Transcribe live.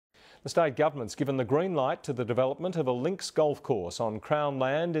The state government's given the green light to the development of a links golf course on Crown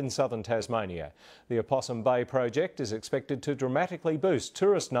land in southern Tasmania. The Opossum Bay project is expected to dramatically boost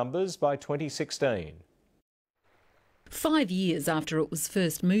tourist numbers by 2016. 5 years after it was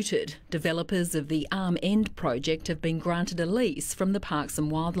first mooted, developers of the Arm End project have been granted a lease from the Parks and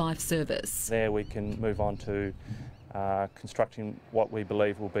Wildlife Service. There we can move on to constructing what we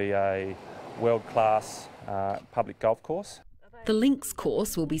believe will be a world-class public golf course. The links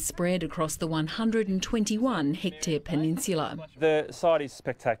course will be spread across the 121-hectare peninsula. The site is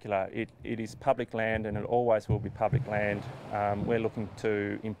spectacular. It is public land and it always will be public land. We're looking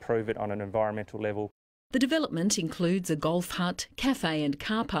to improve it on an environmental level. The development includes a golf hut, cafe and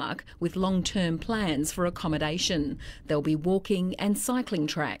car park with long-term plans for accommodation. There'll be walking and cycling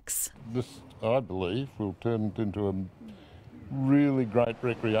tracks. This, I believe, will turn it into a really great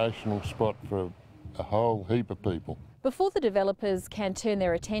recreational spot for a whole heap of people. Before the developers can turn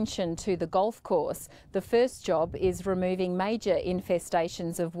their attention to the golf course, the first job is removing major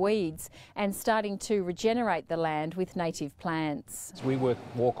infestations of weeds and starting to regenerate the land with native plants. We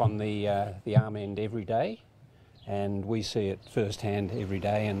walk on the Arm End every day and we see it firsthand every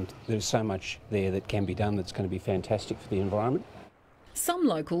day, and there's so much there that can be done that's going to be fantastic for the environment. Some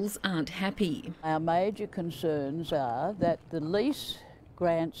locals aren't happy. Our major concerns are that the lease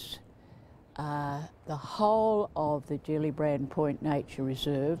grants the whole of the Gellibrand Point Nature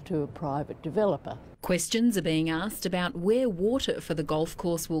Reserve to a private developer. Questions are being asked about where water for the golf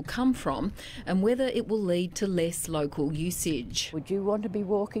course will come from and whether it will lead to less local usage. Would you want to be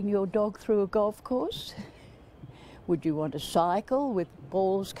walking your dog through a golf course? Would you want to cycle with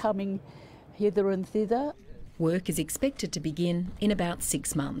balls coming hither and thither? Work is expected to begin in about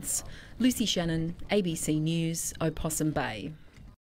 6 months. Lucy Shannon, ABC News, Opossum Bay.